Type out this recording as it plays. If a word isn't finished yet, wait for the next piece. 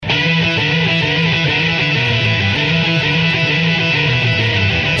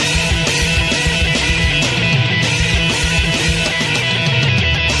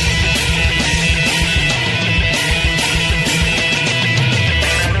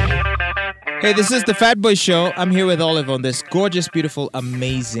Hey, this is the Fat Boy Show. I'm here with Olive on this gorgeous, beautiful,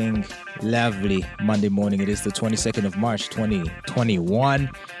 amazing, lovely Monday morning. It is the 22nd of March, 2021.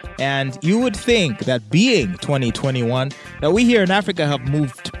 And you would think that being 2021, that we here in Africa have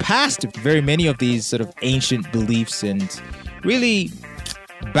moved past very many of these sort of ancient beliefs and really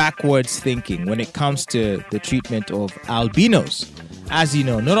backwards thinking when it comes to the treatment of albinos. As you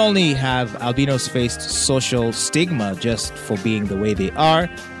know, not only have albinos faced social stigma just for being the way they are,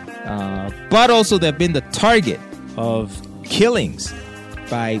 but also they've been the target of killings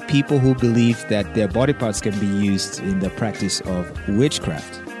by people who believe that their body parts can be used in the practice of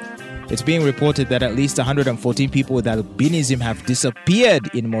witchcraft. It's being reported that at least 114 people with albinism have disappeared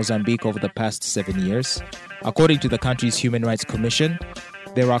in Mozambique over the past 7 years. According to the country's Human Rights Commission,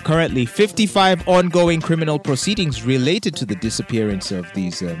 there are currently 55 ongoing criminal proceedings related to the disappearance of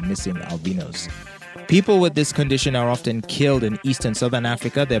these missing albinos. People with this condition are often killed in East and Southern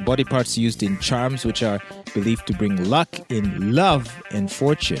Africa, their body parts used in charms which are believed to bring luck in love and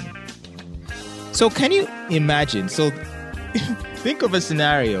fortune. So can you imagine? So think of a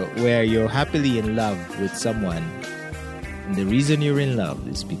scenario where you're happily in love with someone, and the reason you're in love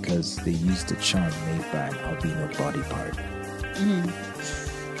is because they used a charm made by an albino body part.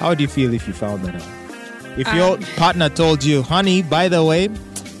 How would you feel if you found that out? If your partner told you, honey, by the way,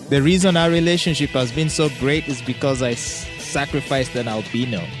 the reason our relationship has been so great is because I sacrificed an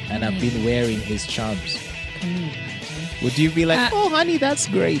albino and I've been wearing his charms. Would you be like, oh, honey, that's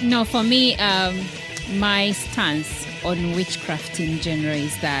great? No, for me, my stance on witchcraft in general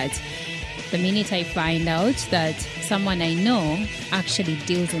is that the minute I find out that someone I know actually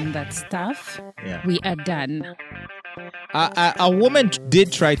deals in that stuff, we are done. A woman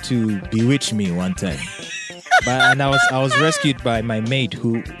did try to bewitch me one time. And I was rescued by my maid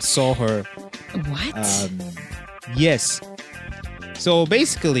who saw her. What? Yes. So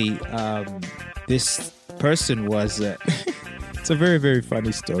basically, this person was... it's a very, very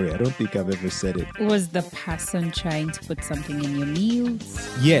funny story. I don't think I've ever said it. Was the person trying to put something in your meals?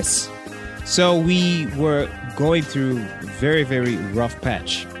 Yes. So we were going through a very, very rough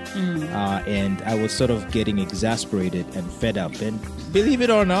patch. And I was sort of getting exasperated and fed up. And believe it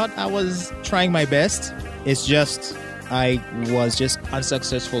or not, I was trying my best. It's just I was just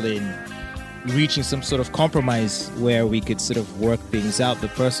unsuccessful in reaching some sort of compromise where we could sort of work things out. The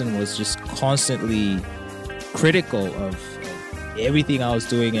person was just constantly critical of everything I was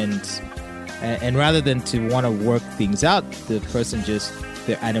doing, and rather than to want to work things out, the person just,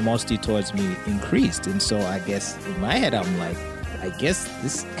 their animosity towards me increased. And so I guess in my head I'm like, I guess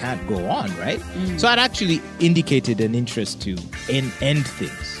this can't go on, right? So I'd actually indicated an interest to end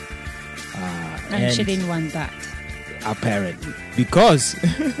things. And she didn't want that. Apparently. Because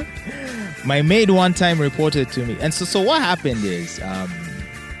my maid one time reported to me. And so what happened is,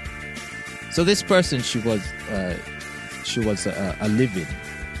 so this person, she was a live-in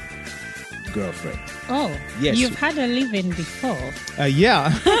girlfriend. Oh, yes. You've had a live-in before.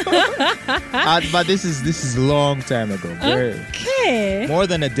 Yeah. But this is a long time ago. Okay. More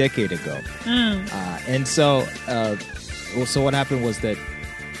than a decade ago. And so what happened was that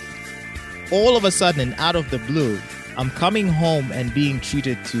all of a sudden, out of the blue, I'm coming home and being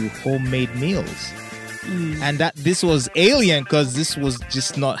treated to homemade meals. And that this was alien because this was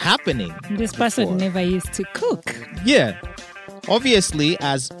just not happening. This person never used to cook. Yeah. Obviously,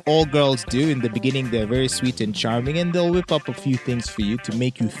 as all girls do, in the beginning, they're very sweet and charming, and they'll whip up a few things for you to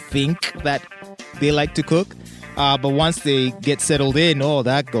make you think that they like to cook. But once they get settled in,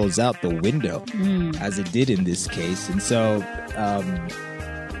 that goes out the window, as it did in this case. And so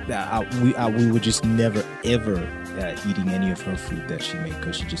we were just never, ever eating any of her food that she made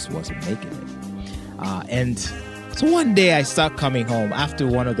because she just wasn't making it. And so one day I start coming home after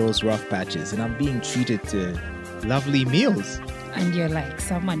one of those rough patches, and I'm being treated to lovely meals. And you're like,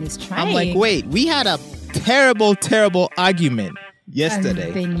 someone is trying. I'm like, wait, we had a terrible, terrible argument yesterday.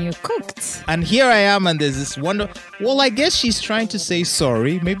 And then you cooked. And here I am, and there's this well, I guess she's trying to say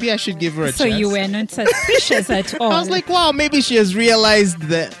sorry. Maybe I should give her a chance. So you were not suspicious at all. I was like, wow, maybe she has realized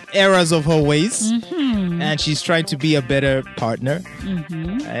the errors of her ways. And she's trying to be a better partner.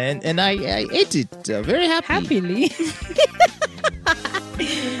 And I ate it very happily.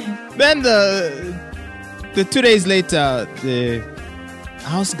 Then the 2 days later, the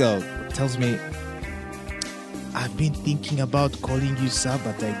house girl tells me, I've been thinking about calling you sir,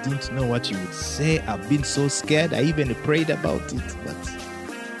 but I didn't know what you would say. I've been so scared. I even prayed about it,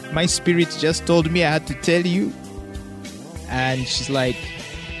 but my spirit just told me I had to tell you. And she's like,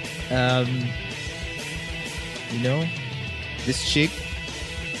 this chick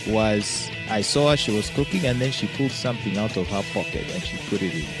I saw her, she was cooking, and then she pulled something out of her pocket and she put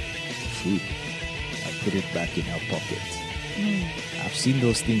it in food and put it back in her pocket. I've seen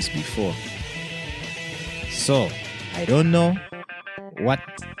those things before. So, I don't know what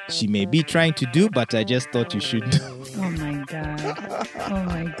she may be trying to do, but I just thought you should know. Oh my God. Oh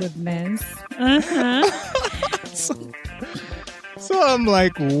my goodness. So I'm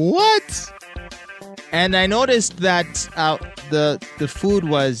like, what? And I noticed that the food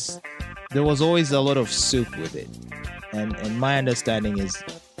there was always a lot of soup with it. And my understanding is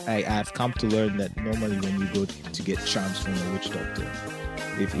I've come to learn that normally when you go to get charms from a witch doctor,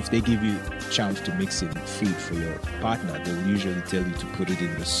 if they give you charms to mix in food for your partner, they will usually tell you to put it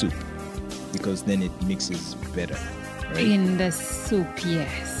in the soup because then it mixes better. Right? In the soup,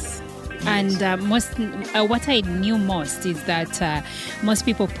 yes. And what I knew most is that most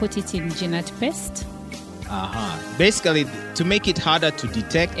people put it in ginat paste. Basically, to make it harder to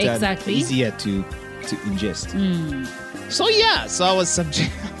detect and easier to ingest. So I was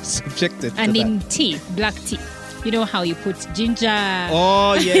subjected to and that. in tea, black tea. You know how you put ginger,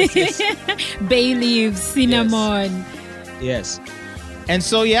 Oh, yes. bay leaves, cinnamon. Yes. And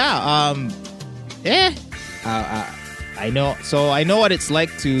so, I know. So I know what it's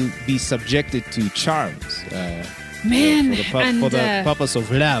like to be subjected to charms. Man, for the purpose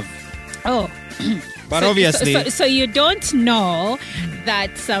of love. Oh. But obviously... So you don't know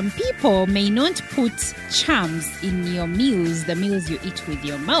that some people may not put charms in your meals, the meals you eat with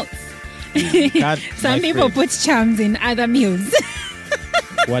your mouth. Some people put charms in other meals.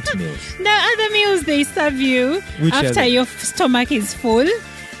 What meals? The other meals they serve you after your stomach is full,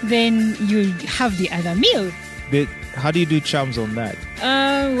 then you have the other meal. But how do you do charms on that?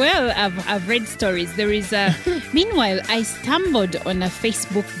 Well, I've read stories. There is a... Meanwhile, I stumbled on a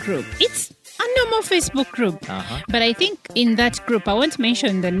Facebook group. It's a normal Facebook group. But I think in that group, I won't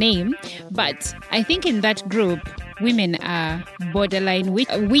mention the name, but I think in that group, women are borderline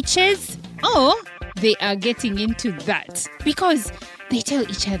witches, or they are getting into that because they tell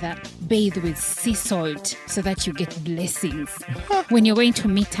each other, bathe with sea salt so that you get blessings when you're going to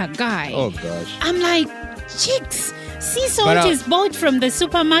meet a guy. Oh, gosh. I'm like, chicks, sea salt is bought from the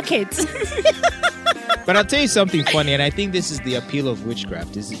supermarket. But I'll tell you something funny, and I think this is the appeal of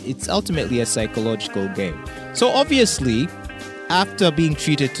witchcraft, is it's ultimately a psychological game. So obviously, after being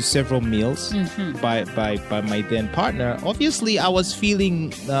treated to several meals by my then partner, obviously I was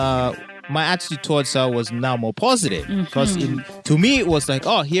feeling my attitude towards her was now more positive. Because to me, it was like,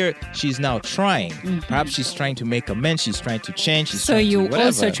 oh, here she's now trying. Perhaps she's trying to make amends. She's trying to change. So you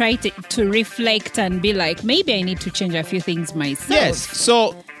also try to reflect and be like, maybe I need to change a few things myself. Yes.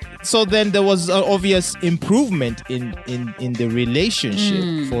 So then there was an obvious improvement in the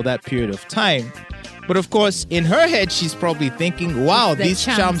relationship for that period of time. But of course, in her head, she's probably thinking, wow, these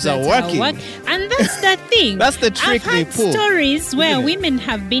charms are working. And that's the thing. That's the trick they pull. I've had stories where women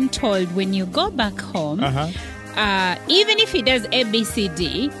have been told when you go back home, even if he does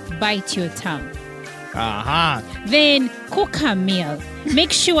ABCD, bite your tongue. Then cook a meal.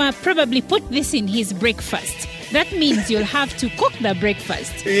 Make sure, probably put this in his breakfast. That means you'll have to cook the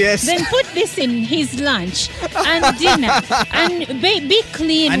breakfast. Yes. Then put this in his lunch and dinner. And be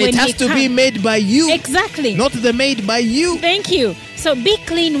clean and when he it has to be made by you. Exactly. Not the made by you. Thank you. So be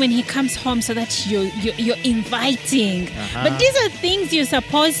clean when he comes home so that you're inviting. But these are things you're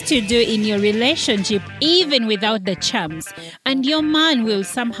supposed to do in your relationship even without the charms. And your man will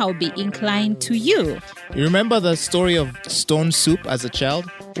somehow be inclined to you. You remember the story of stone soup as a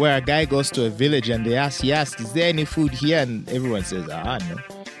child? Where a guy goes to a village and he asks, is there any food here? And everyone says, no.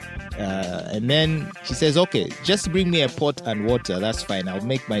 And then he says, okay, just bring me a pot and water. That's fine. I'll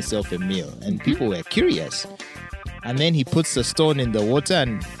make myself a meal. And people were curious. And then he puts the stone in the water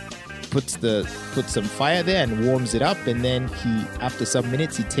and puts some fire there and warms it up. And then after some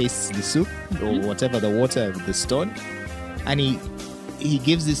minutes, he tastes the soup or whatever, the water of the stone. And he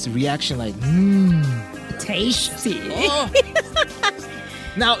gives this reaction like, tasty. Oh.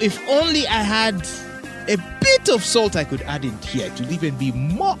 Now, if only I had a bit of salt I could add in here, it would even be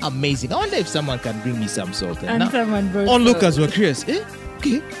more amazing. I wonder if someone can bring me some salt. And someone brought onlookers were curious.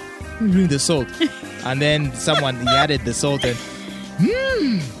 Okay, let me bring the salt. And then he added the salt and,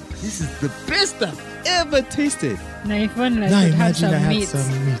 this is the best I've ever tasted. Now, if only I could have some meat.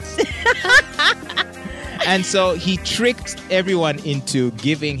 And so he tricked everyone into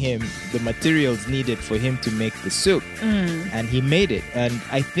giving him the materials needed for him to make the soup. And he made it. And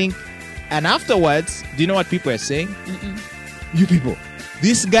I think, and afterwards, do you know what people are saying? You people,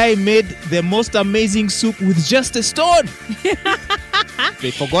 this guy made the most amazing soup with just a stone. They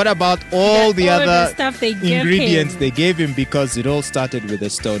forgot about all the other stuff ingredients they gave him because it all started with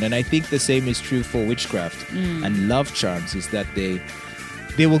a stone. And I think the same is true for witchcraft and love charms, is that they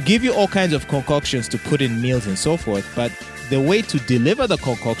they will give you all kinds of concoctions to put in meals and so forth, but the way to deliver the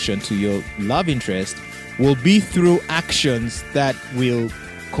concoction to your love interest will be through actions that will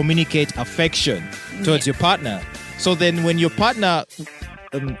communicate affection towards your partner. So then when your partner,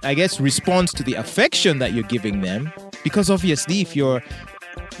 I guess, responds to the affection that you're giving them, because obviously if you're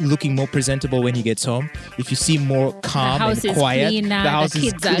looking more presentable when he gets home, if you seem more calm and quiet, cleaner, the house the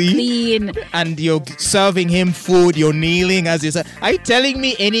is kids are clean, and you're serving him food, you're kneeling as you say. Are you telling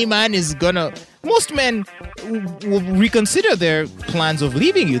me any man is gonna... Most men will reconsider their plans of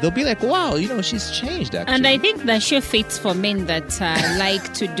leaving you. They'll be like, wow, she's changed actually. And I think that sure fits for men that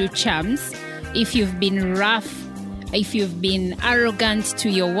like to do charms. If you've been rough, if you've been arrogant to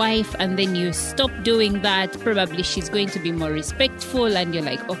your wife and then you stop doing that, probably she's going to be more respectful and you're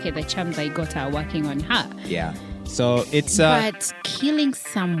like, okay, the charms I got are working on her. Yeah. So it's... but killing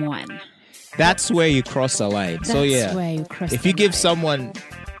someone... That's where you cross the line. That's where you cross if the you give line. someone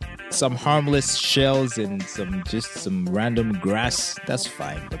some harmless shells and some random grass, that's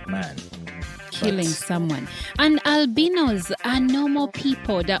fine. But man... Killing someone. And albinos are normal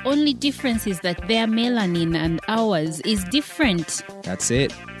people. The only difference is that their melanin and ours is different. That's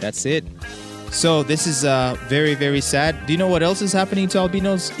it. So this is very, very sad. Do you know what else is happening to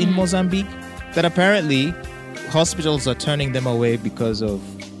albinos in Mozambique? That apparently hospitals are turning them away because of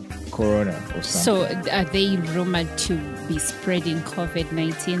corona or something. So are they rumored to be spreading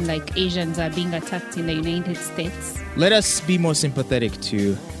COVID-19 like Asians are being attacked in the United States? Let us be more sympathetic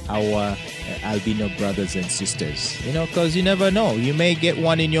to our albino brothers and sisters, because you never know. You may get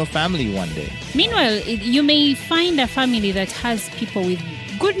one in your family one day. Meanwhile, you may find a family that has people with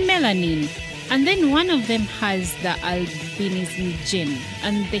good melanin, and then one of them has the albinism gene,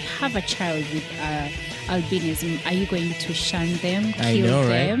 and they have a child with albinism. Are you going to shun them, kill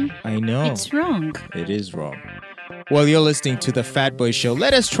them? Right? I know. It's wrong. It is wrong. Well, you're listening to The Fat Boy Show.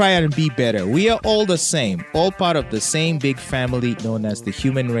 Let us try and be better. We are all the same, all part of the same big family known as the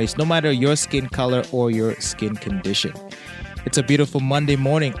human race, no matter your skin color or your skin condition. It's a beautiful Monday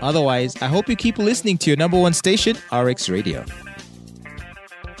morning. Otherwise, I hope you keep listening to your number one station, RX Radio.